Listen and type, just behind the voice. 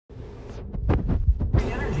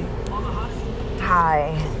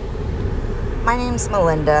Hi, my name's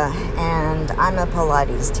Melinda, and I'm a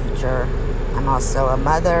Pilates teacher. I'm also a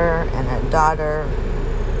mother and a daughter.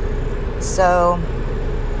 So,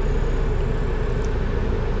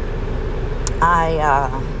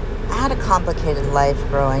 I had a complicated life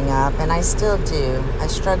growing up, and I still do. I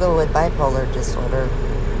struggle with bipolar disorder,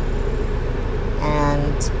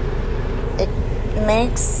 and it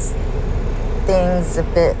makes things a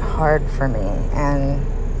bit hard for me, and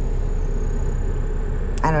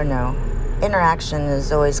I don't know. Interaction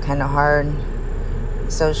is always kind of hard.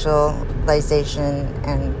 Socialization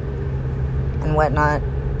and whatnot.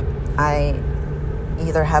 I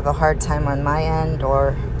either have a hard time on my end,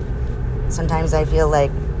 or sometimes I feel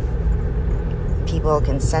like people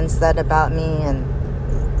can sense that about me and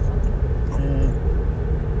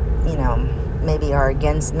maybe are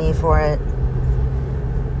against me for it.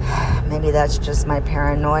 Maybe that's just my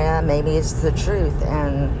paranoia. Maybe it's the truth,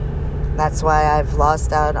 and that's why I've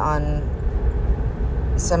lost out on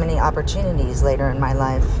so many opportunities later in my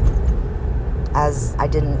life, as I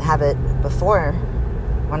didn't have it before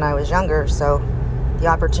when I was younger. So the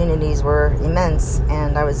opportunities were immense,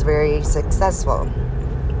 and I was very successful.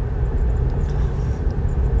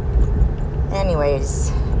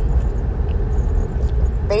 Anyways,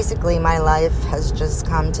 basically my life has just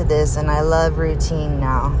come to this, and I love routine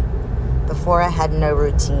now. Before I had no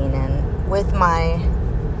routine, and with my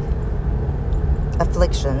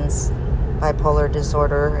afflictions, bipolar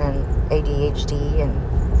disorder and ADHD,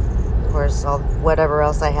 and of course whatever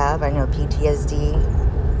else I have. I know PTSD,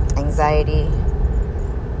 anxiety,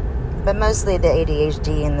 but mostly the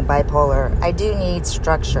ADHD and the bipolar. I do need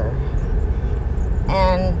structure,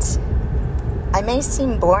 and I may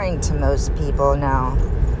seem boring to most people now,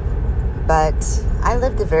 but I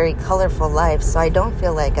lived a very colorful life, so I don't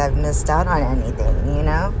feel like I've missed out on anything,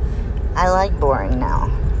 I like boring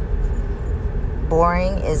now.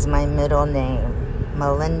 Boring is my middle name.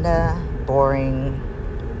 Melinda Boring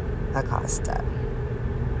Acosta.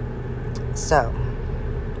 So,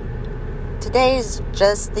 today's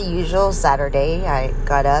just the usual Saturday. I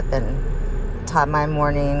got up and taught my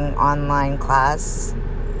morning online class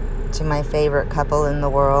to my favorite couple in the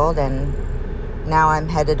world, and now I'm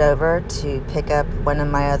headed over to pick up one of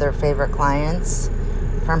my other favorite clients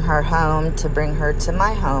from her home to bring her to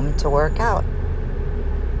my home to work out.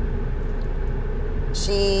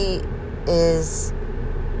 She is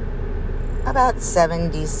about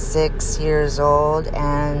 76 years old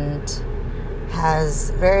and has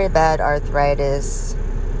very bad arthritis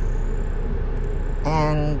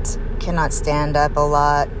and cannot stand up a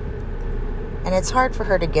lot. And it's hard for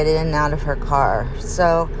her to get in and out of her car.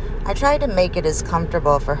 So I try to make it as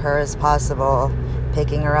comfortable for her as possible,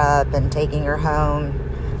 picking her up and taking her home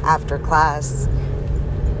after class.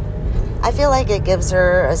 I feel like it gives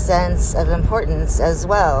her a sense of importance as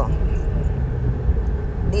well.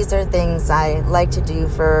 These are things I like to do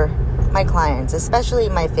for my clients, especially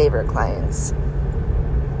my favorite clients.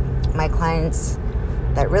 My clients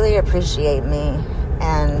that really appreciate me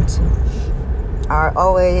and are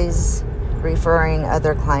always referring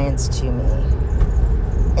other clients to me.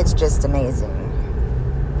 It's just amazing.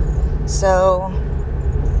 So,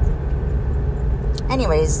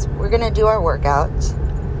 anyways, we're going to do our workout.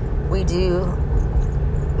 We do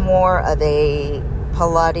more of a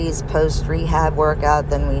Pilates post-rehab workout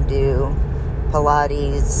than we do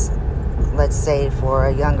Pilates, let's say, for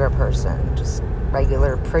a younger person. Just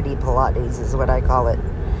regular pretty Pilates is what I call it.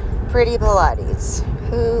 Pretty Pilates.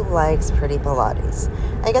 Who likes pretty Pilates?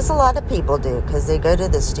 I guess a lot of people do because they go to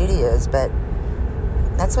the studios, but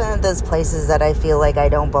that's one of those places that I feel like I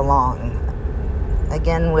don't belong.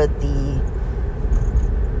 Again, with the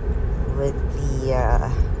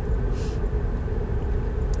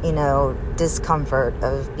discomfort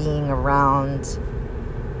of being around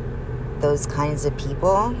those kinds of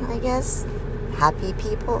people, I guess. Happy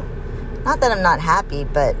people. Not that I'm not happy,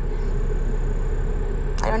 but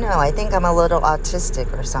I don't know. I think I'm a little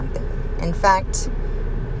autistic or something. In fact,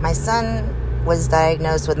 my son was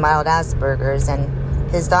diagnosed with mild Asperger's, and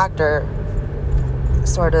his doctor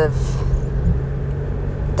sort of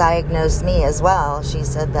diagnosed me as well. She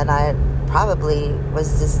said that I probably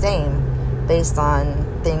was the same based on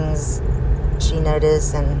things she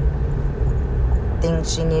noticed and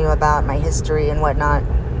things she knew about my history and whatnot.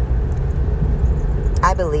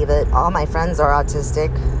 I believe it. All my friends are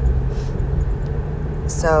autistic.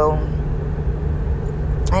 So,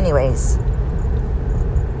 anyways,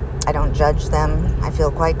 I don't judge them. I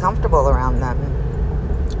feel quite comfortable around them.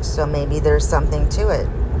 So maybe there's something to it.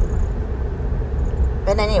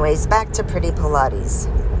 But anyways, back to Pretty Pilates.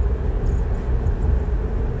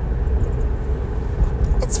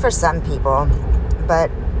 It's for some people. But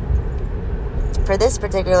for this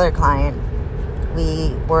particular client,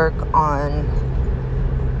 we work on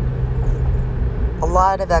a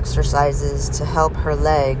lot of exercises to help her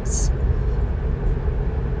legs,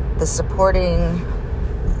 the supporting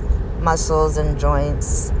muscles and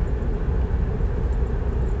joints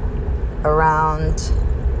around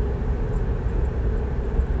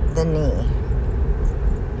the knee.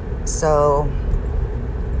 So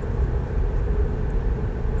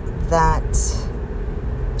that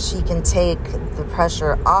she can take the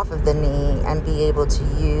pressure off of the knee and be able to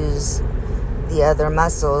use the other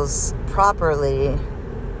muscles properly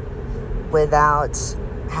without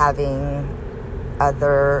having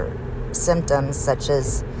other symptoms such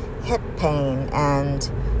as hip pain and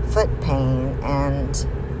foot pain and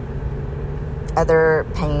other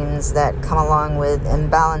pains that come along with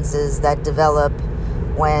imbalances that develop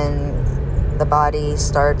when the body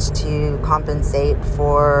starts to compensate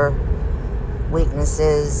for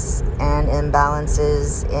weaknesses and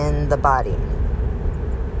imbalances in the body.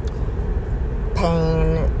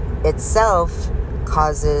 Pain itself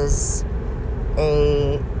causes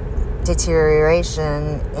a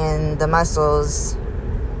deterioration in the muscles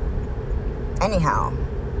anyhow.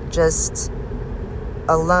 Just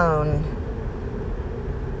alone,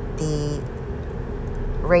 the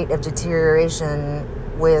rate of deterioration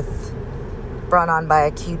brought on by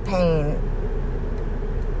acute pain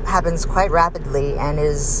happens quite rapidly and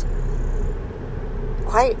is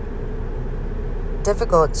quite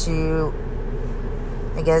difficult to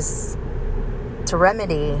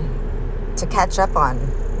remedy, to catch up on,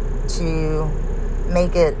 to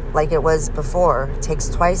make it like it was before. It takes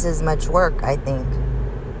twice as much work, I think.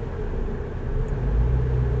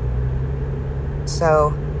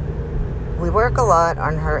 So we work a lot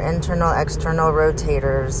on her internal, external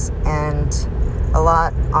rotators and a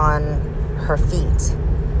lot on her feet.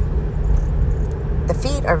 The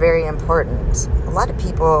feet are very important. A lot of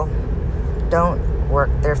people don't work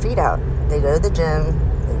their feet out. They go to the gym,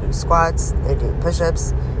 they do squats, they do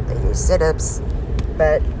push-ups, they do sit-ups,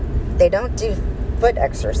 but they don't do foot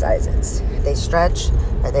exercises. They stretch,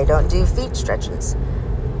 but they don't do feet stretches.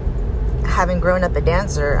 Having grown up a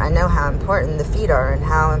dancer, I know how important the feet are and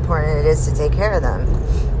how important it is to take care of them.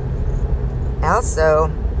 Also,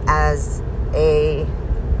 as a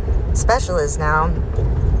specialist now,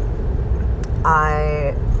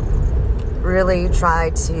 I really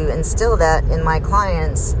try to instill that in my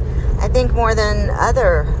clients, I think more than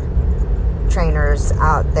other trainers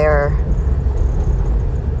out there,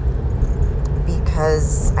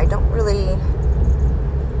 because I don't really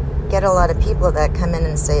get a lot of people that come in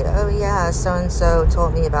and say, oh yeah, so-and-so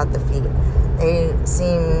told me about the feet. They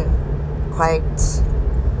seem quite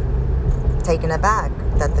taken aback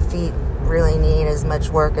that the feet really need as much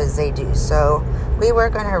work as they do. So we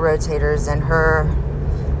work on her rotators and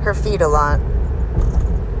her feet a lot,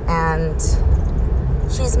 and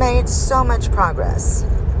she's made so much progress.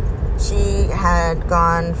 She had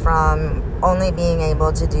gone from only being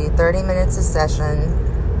able to do 30 minutes a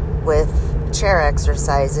session with chair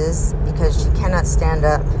exercises because she cannot stand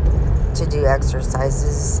up to do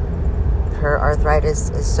exercises. Her arthritis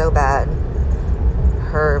is so bad.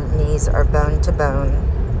 Her knees are bone to bone.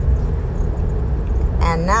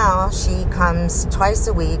 And now she comes twice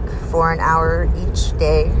a week for an hour each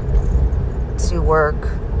day to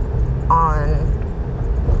work on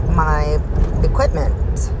my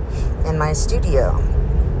equipment in my studio,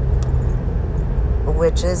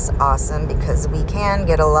 which is awesome because we can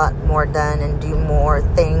get a lot more done and do more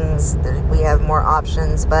things. We have more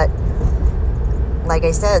options, but like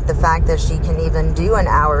I said, the fact that she can even do an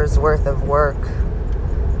hour's worth of work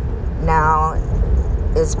now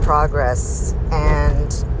is progress,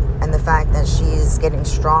 and the fact that she's getting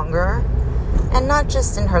stronger, and not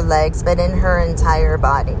just in her legs, but in her entire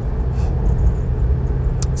body.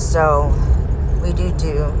 So we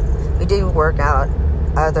do work out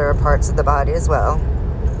other parts of the body as well.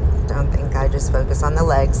 Don't think I just focus on the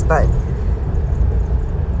legs, but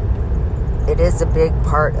it is a big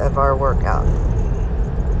part of our workout.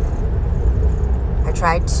 I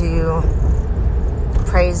try to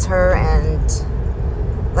praise her and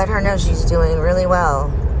let her know she's doing really well,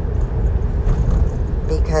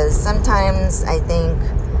 because sometimes I think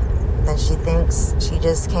that she thinks she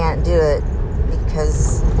just can't do it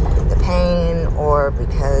because the pain, or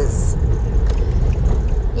because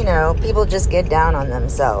people just get down on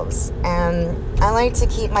themselves. And I like to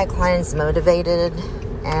keep my clients motivated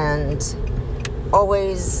and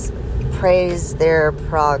always praise their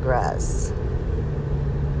progress.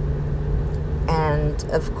 And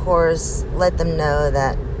of course, let them know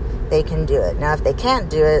that they can do it. Now, if they can't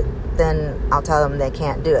do it, then I'll tell them they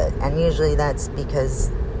can't do it. And usually that's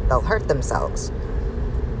because they'll hurt themselves.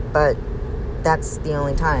 But that's the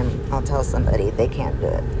only time I'll tell somebody they can't do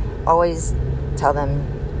it. Always tell them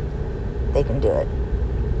they can do it.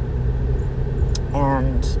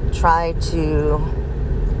 And try to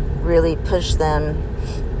really push them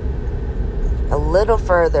a little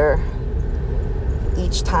further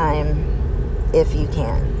each time if you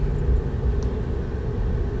can.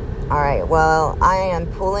 Alright, well, I am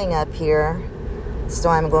pulling up here, so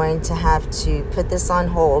I'm going to have to put this on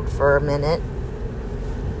hold for a minute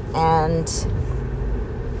and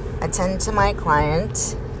attend to my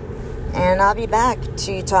client, and I'll be back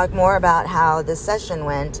to talk more about how the session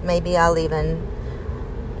went. Maybe I'll even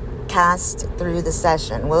cast through the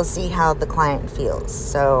session. We'll see how the client feels.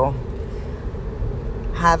 So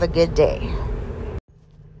have a good day.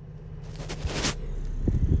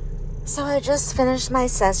 So I just finished my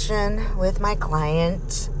session with my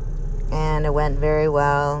client, and it went very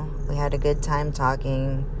well. We had a good time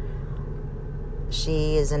talking.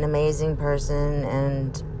 She is an amazing person,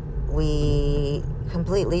 and we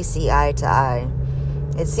completely see eye to eye.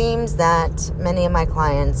 It seems that many of my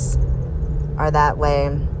clients are that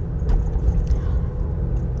way.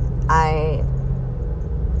 I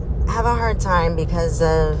have a hard time because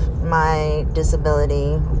of my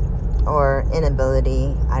disability or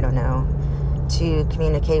inability, I don't know, to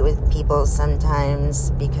communicate with people sometimes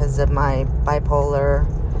because of my bipolar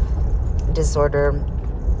disorder,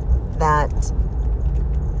 that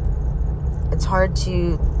it's hard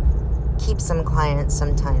to keep some clients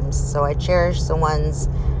sometimes. So I cherish the ones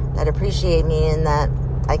that appreciate me and that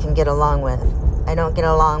I can get along with. I don't get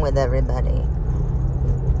along with everybody,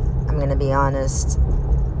 I'm going to be honest,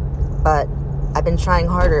 but I've been trying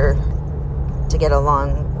harder to get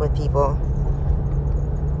along with people.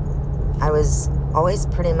 I was always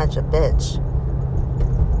pretty much a bitch,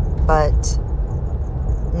 but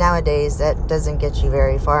nowadays that doesn't get you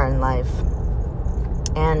very far in life.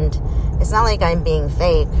 And it's not like I'm being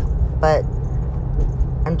fake, but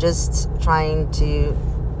I'm just trying to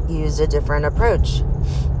use a different approach.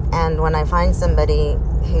 And when I find somebody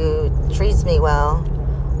who treats me well,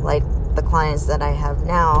 like the clients that I have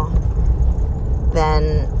now,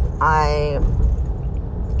 then I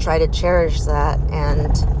try to cherish that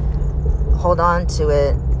and hold on to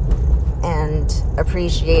it and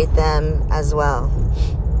appreciate them as well.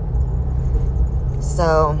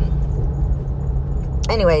 So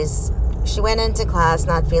anyways, she went into class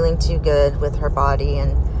not feeling too good with her body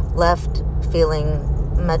and left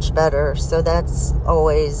feeling much better. So that's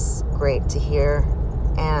always great to hear.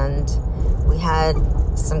 And we had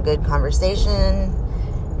some good conversation,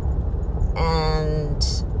 and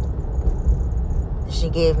she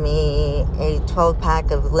gave me a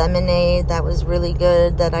 12-pack of lemonade that was really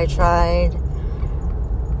good that I tried.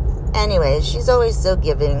 Anyways, she's always so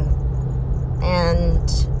giving. And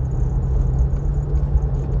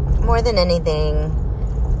more than anything,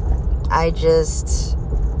 I just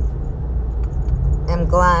am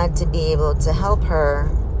glad to be able to help her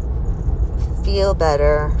feel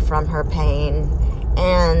better from her pain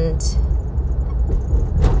and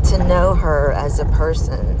to know her as a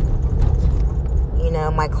person. You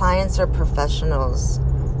know, my clients are professionals,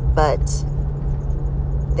 but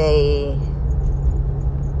they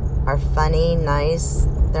are funny, nice.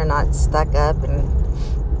 They're not stuck up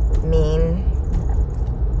and mean.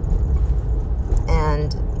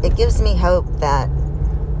 And it gives me hope that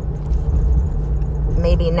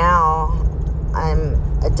maybe now I'm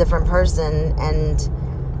a different person, and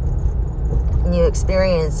new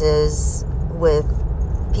experiences with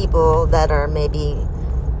people that are maybe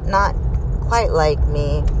not quite like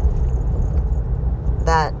me,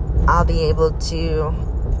 that I'll be able to,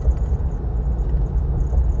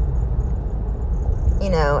 you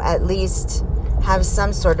know, at least have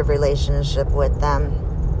some sort of relationship with them.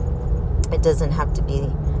 It doesn't have to be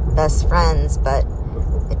best friends, but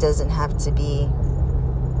it doesn't have to be,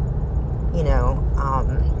 you know,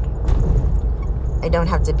 I don't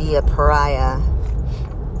have to be a pariah,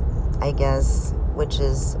 I guess, which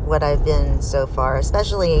is what I've been so far,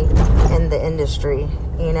 especially in the industry.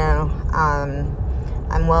 You know,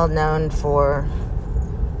 I'm well known for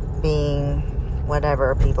being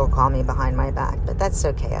whatever people call me behind my back, but that's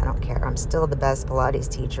okay. I don't care. I'm still the best Pilates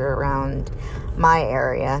teacher around my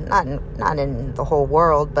area, not in the whole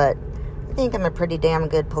world, but I think I'm a pretty damn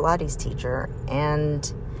good Pilates teacher.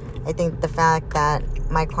 And I think the fact that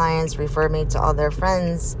my clients refer me to all their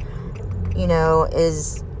friends, you know,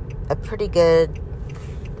 is a pretty good,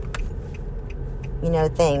 you know,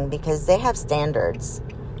 thing, because they have standards.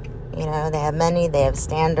 You know, they have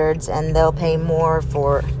standards, and they'll pay more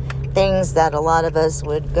for things that a lot of us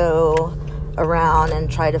would go around and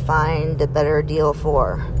try to find a better deal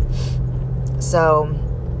for. So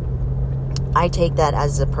I take that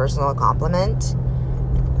as a personal compliment.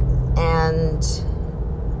 And,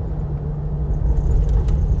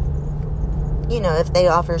 you know, if they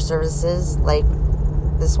offer services like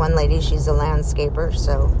this one lady, she's a landscaper,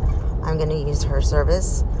 so I'm going to use her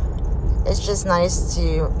service. It's just nice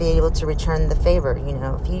to be able to return the favor. You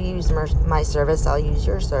know, if you use my service, I'll use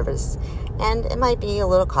your service. And it might be a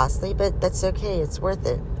little costly, but that's okay. It's worth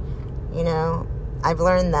it. You know, I've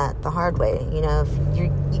learned that the hard way. You know, if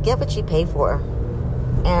you get what you pay for.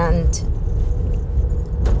 And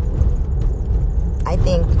I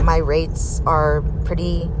think my rates are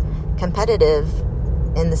pretty competitive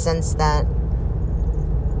in the sense that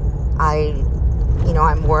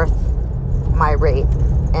I'm worth my rate.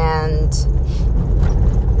 And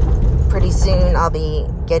pretty soon I'll be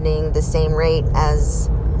getting the same rate as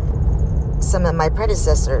some of my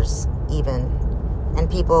predecessors even. And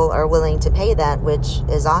people are willing to pay that, which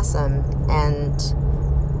is awesome. And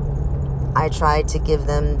I try to give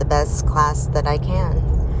them the best class that I can.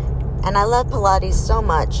 And I love Pilates so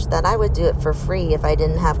much that I would do it for free if I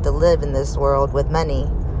didn't have to live in this world with money.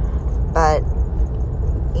 But,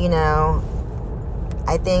 you know,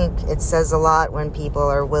 I think it says a lot when people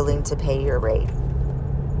are willing to pay your rate.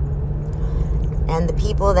 And the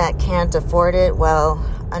people that can't afford it, well,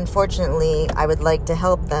 unfortunately, I would like to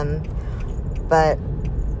help them, but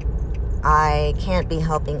I can't be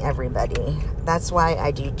helping everybody. That's why I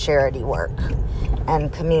do charity work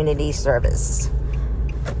and community service.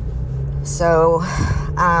 So,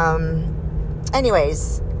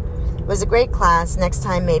 anyways, it was a great class. Next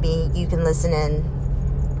time, maybe you can listen in.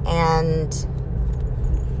 And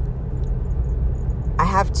I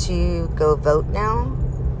have to go vote now.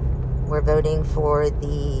 We're voting for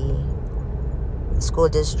the school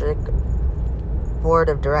district board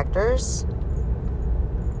of directors.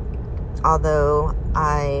 Although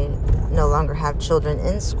I no longer have children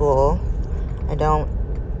in school, I don't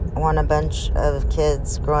want a bunch of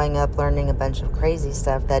kids growing up learning a bunch of crazy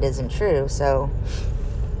stuff that isn't true. So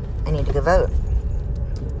I need to go vote.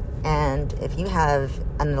 And if you have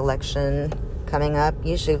an election coming up,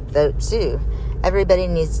 you should vote too. Everybody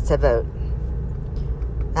needs to vote.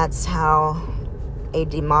 That's how a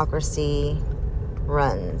democracy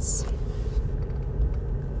runs.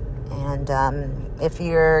 And if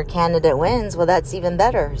your candidate wins, well, that's even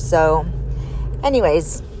better. So,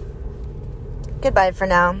 anyways, goodbye for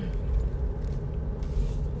now.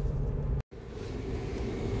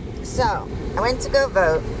 So, I went to go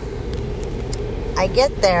vote. I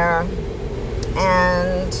get there,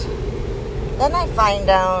 and then I find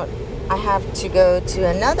out I have to go to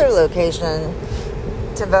another location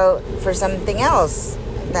to vote for something else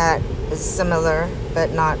that is similar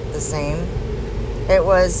but not the same. It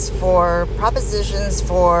was for propositions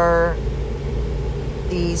for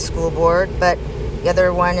the school board, but the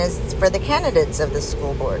other one is for the candidates of the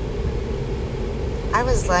school board. I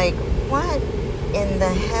was like, what in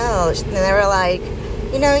the hell? And they were like,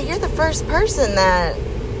 you know, you're the first person that,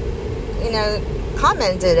 you know,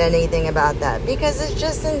 commented anything about that, because it's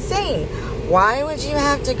just insane. Why would you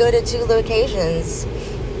have to go to two locations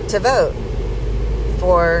to vote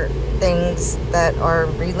for things that are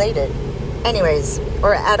related? Anyways,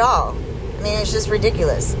 or at all. I mean, it's just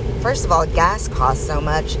ridiculous. First of all, gas costs so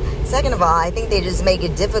much. Second of all, I think they just make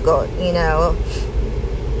it difficult, you know.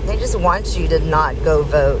 They just want you to not go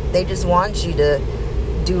vote. They just want you to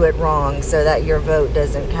do it wrong so that your vote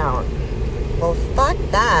doesn't count. Well, fuck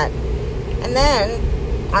that. And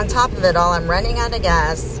then, on top of it all, I'm running out of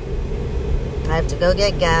gas. I have to go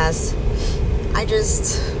get gas. I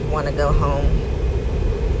just want to go home.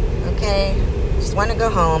 Okay? Just want to go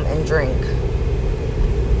home and drink.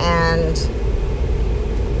 And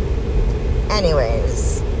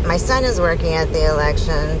anyways, my son is working at the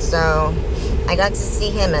election, so I got to see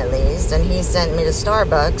him at least, and he sent me to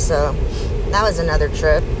Starbucks, so that was another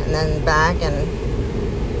trip, and then back,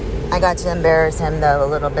 and I got to embarrass him though a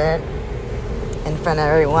little bit in front of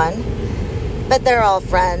everyone. But they're all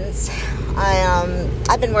friends.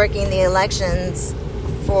 I've been working the elections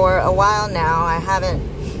for a while now. I haven't,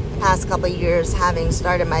 the past couple of years, having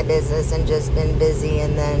started my business and just been busy,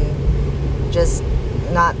 and then just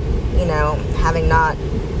not, you know, having not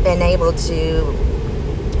been able to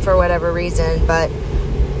for whatever reason. But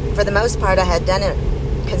for the most part, I had done it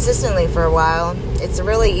consistently for a while. It's a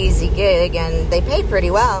really easy gig, and they pay pretty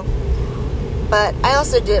well. But I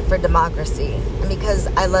also do it for democracy and because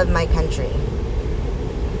I love my country.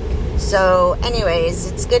 So anyways,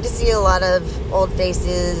 it's good to see a lot of old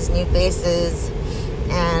faces, new faces,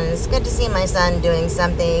 And it's good to see my son doing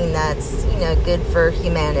something that's, good for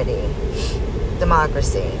humanity.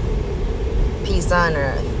 Democracy. Peace on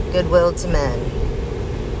earth. Goodwill to men.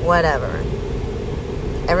 Whatever.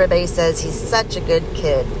 Everybody says he's such a good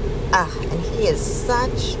kid. And he is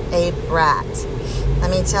such a brat. Let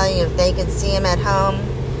me tell you, if they could see him at home,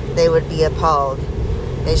 they would be appalled.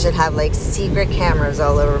 They should have, secret cameras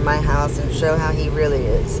all over my house and show how he really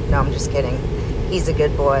is. No, I'm just kidding. He's a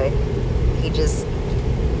good boy. He just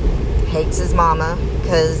hates his mama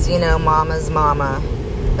because, mama's mama.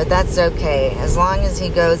 But that's okay. As long as he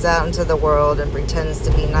goes out into the world and pretends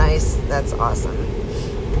to be nice, that's awesome.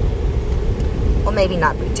 Well, maybe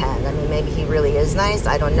not pretend. I mean, maybe he really is nice.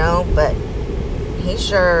 I don't know. But he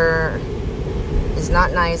sure is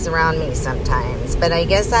not nice around me sometimes. But I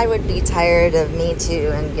guess I would be tired of me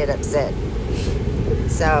too and get upset.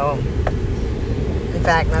 So, in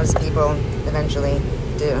fact, most people eventually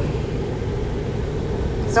do.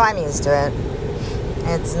 So I'm used to it.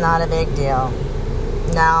 It's not a big deal.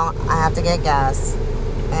 Now I have to get gas.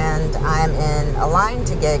 And I'm in a line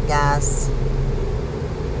to get gas.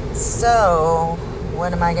 So,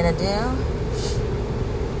 what am I going to do?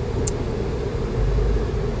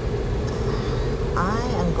 I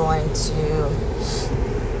am going to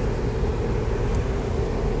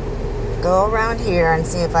go around here and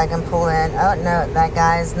see if I can pull in. Oh, no, that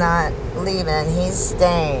guy's not leaving. He's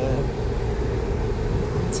staying.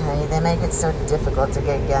 I tell you, they make it so difficult to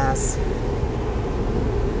get gas.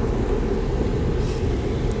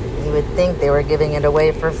 You would think they were giving it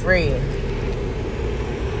away for free.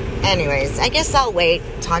 Anyways, I guess I'll wait,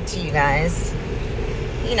 talk to you guys.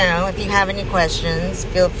 If you have any questions,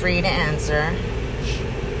 feel free to answer.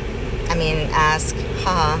 Ask.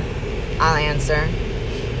 I'll answer.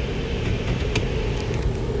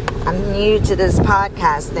 I'm new to this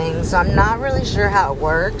podcast thing, so I'm not really sure how it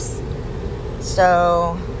works.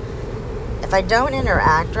 So, if I don't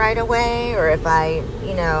interact right away, or if I,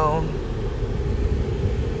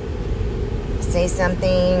 say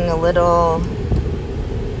something a little,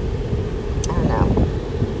 I don't know,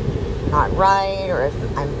 not right, or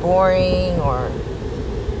if I'm boring, or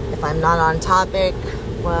if I'm not on topic,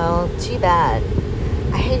 well, too bad.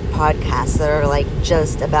 I hate podcasts that are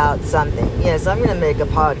just about something. Yes, I'm going to make a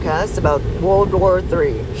podcast about World War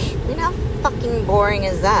III. How fucking boring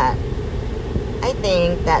is that? I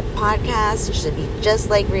think that podcasts should be just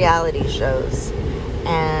like reality shows.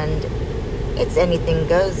 And it's anything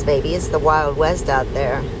goes, baby. It's the Wild West out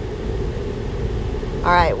there.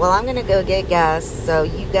 Alright, well, I'm going to go get gas, so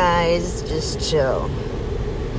you guys just chill.